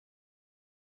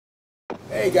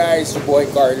Hey guys, your boy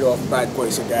Carlo of Bad Boy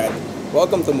Sagad.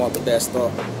 Welcome to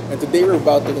MOTOTESTO, and today we're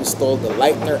about to install the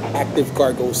Leitner active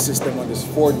cargo system on this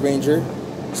Ford Ranger.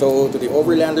 So to the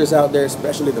Overlanders out there,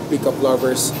 especially the pickup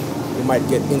lovers, you might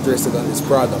get interested in this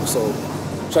product. So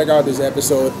check out this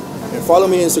episode and follow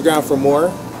me on Instagram for more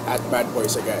at Bad Boy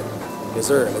Sagad. Yes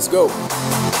sir, let's go!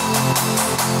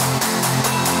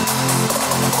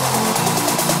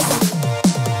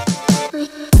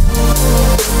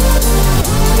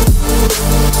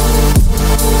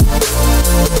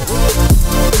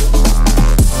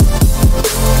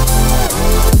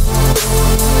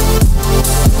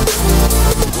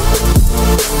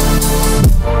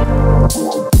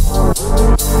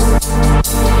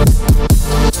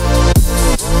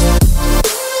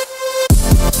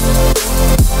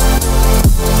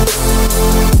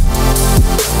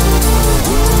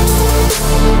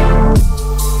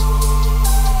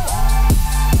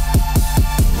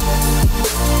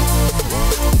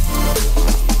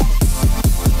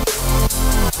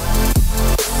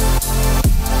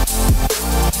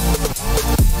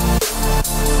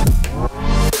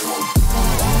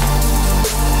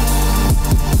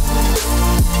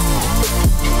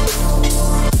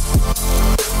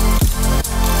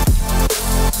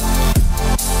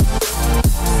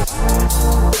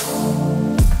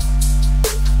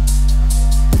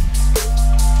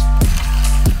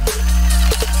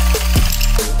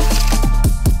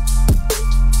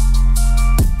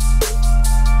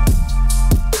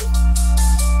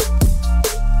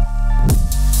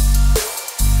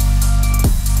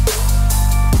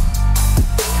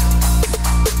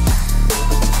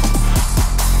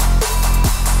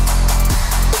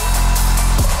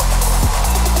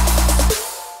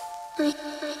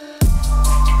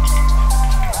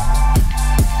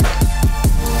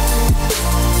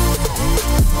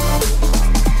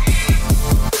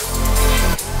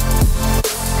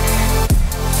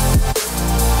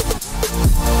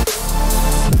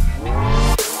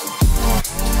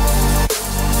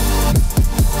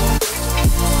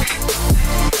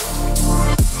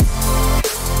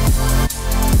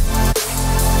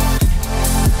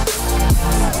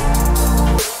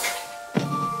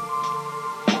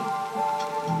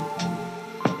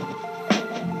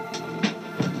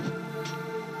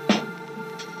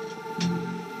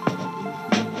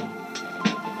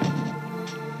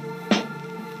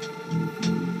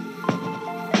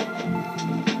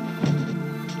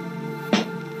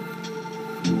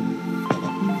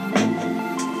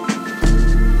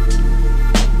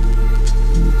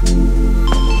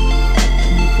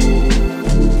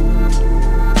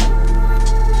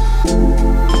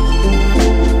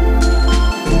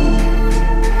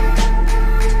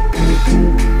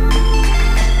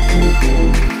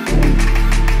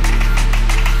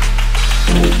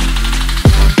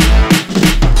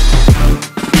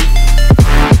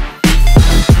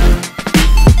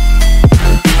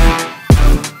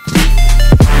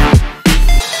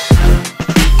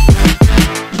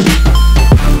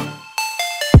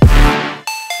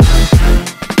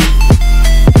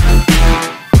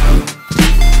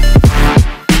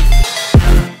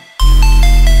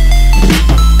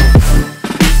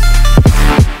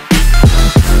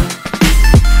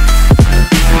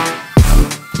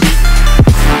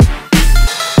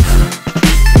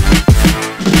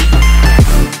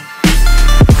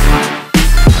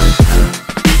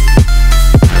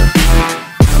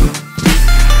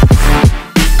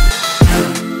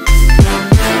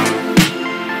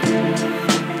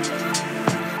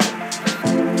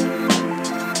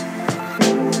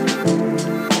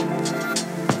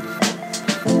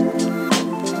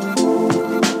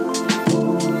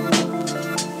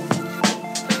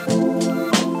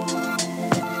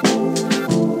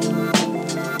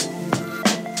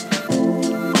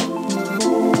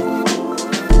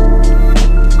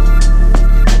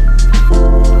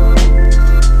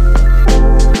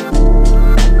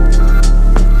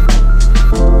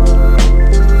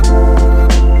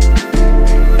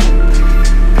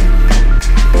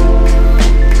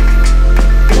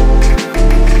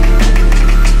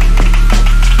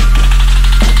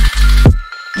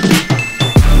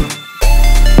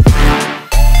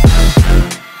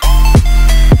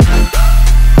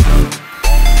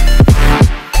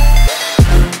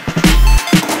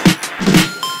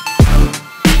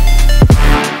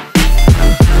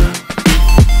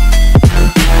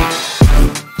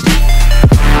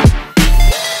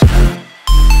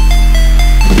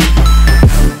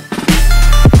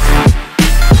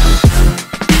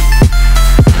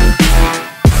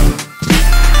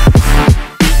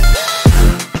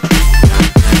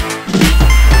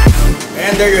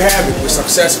 there you have it. We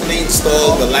successfully installed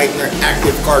install the Leitner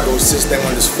active cargo system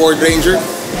on this Ford Ranger.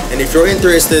 And if you're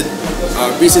interested,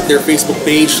 visit their Facebook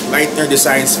page, Leitner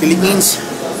Designs Philippines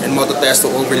and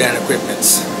MOTOTESTO Overland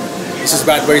Equipments. This is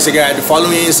Bad Boy Sagad. Follow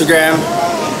me on Instagram.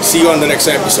 See you on the next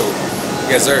episode.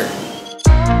 Yes, sir.